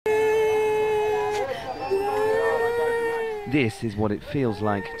This is what it feels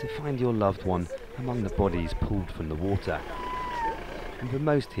like to find your loved one among the bodies pulled from the water. And for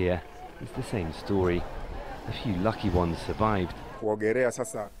most here, it's the same story. A few lucky ones survived.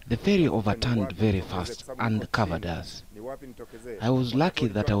 The ferry overturned very fast and covered us. I was lucky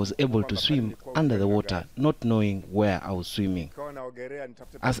that I was able to swim under the water, not knowing where I was swimming.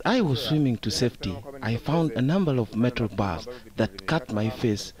 As I was swimming to safety, I found a number of metal bars that cut my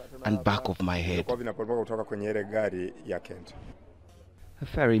face and back of my head. A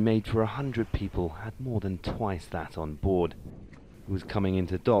ferry made for 100 people had more than twice that on board. It was coming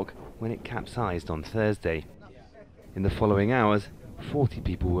into dock when it capsized on Thursday. In the following hours, 40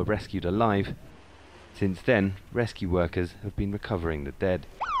 people were rescued alive. Since then, rescue workers have been recovering the dead.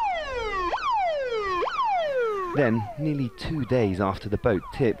 Then, nearly 2 days after the boat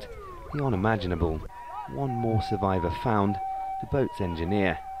tipped, the unimaginable. One more survivor found, the boat's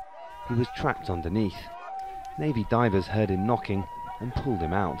engineer. He was trapped underneath. Navy divers heard him knocking and pulled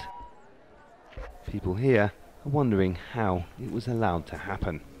him out. People here are wondering how it was allowed to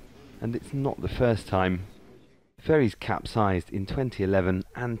happen. And it's not the first time. Ferries capsized in 2011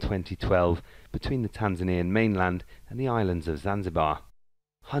 and 2012 between the Tanzanian mainland and the islands of Zanzibar.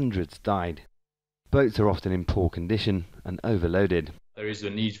 Hundreds died. Boats are often in poor condition and overloaded. There is a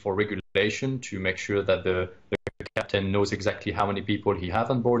need for regulation to make sure that the captain knows exactly how many people he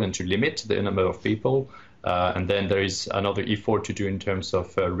has on board and to limit the number of people. And then there is another effort to do in terms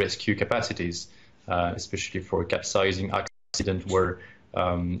of rescue capacities, especially for a capsizing accident where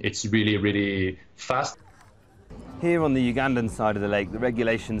it's really, really fast. Here on the Ugandan side of the lake, the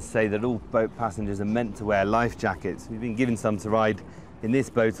regulations say that all boat passengers are meant to wear life jackets. We've been given some to ride in this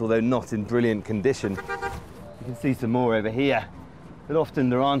boat, although not in brilliant condition. You can see some more over here, but often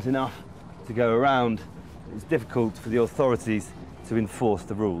there aren't enough to go around. It's difficult for the authorities to enforce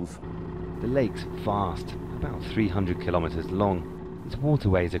the rules. The lake's vast, about 300 kilometres long. Its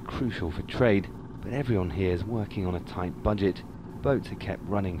waterways are crucial for trade, but everyone here is working on a tight budget. Boats are kept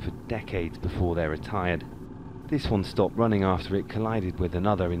running for decades before they're retired. This one stopped running after it collided with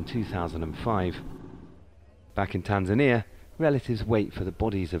another in 2005. Back in Tanzania, relatives wait for the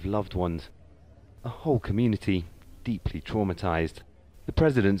bodies of loved ones. A whole community deeply traumatized. The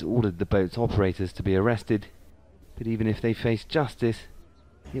president ordered the boat's operators to be arrested, but even if they face justice,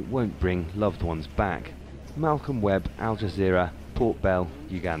 it won't bring loved ones back. Malcolm Webb, Al Jazeera, Port Bell,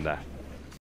 Uganda.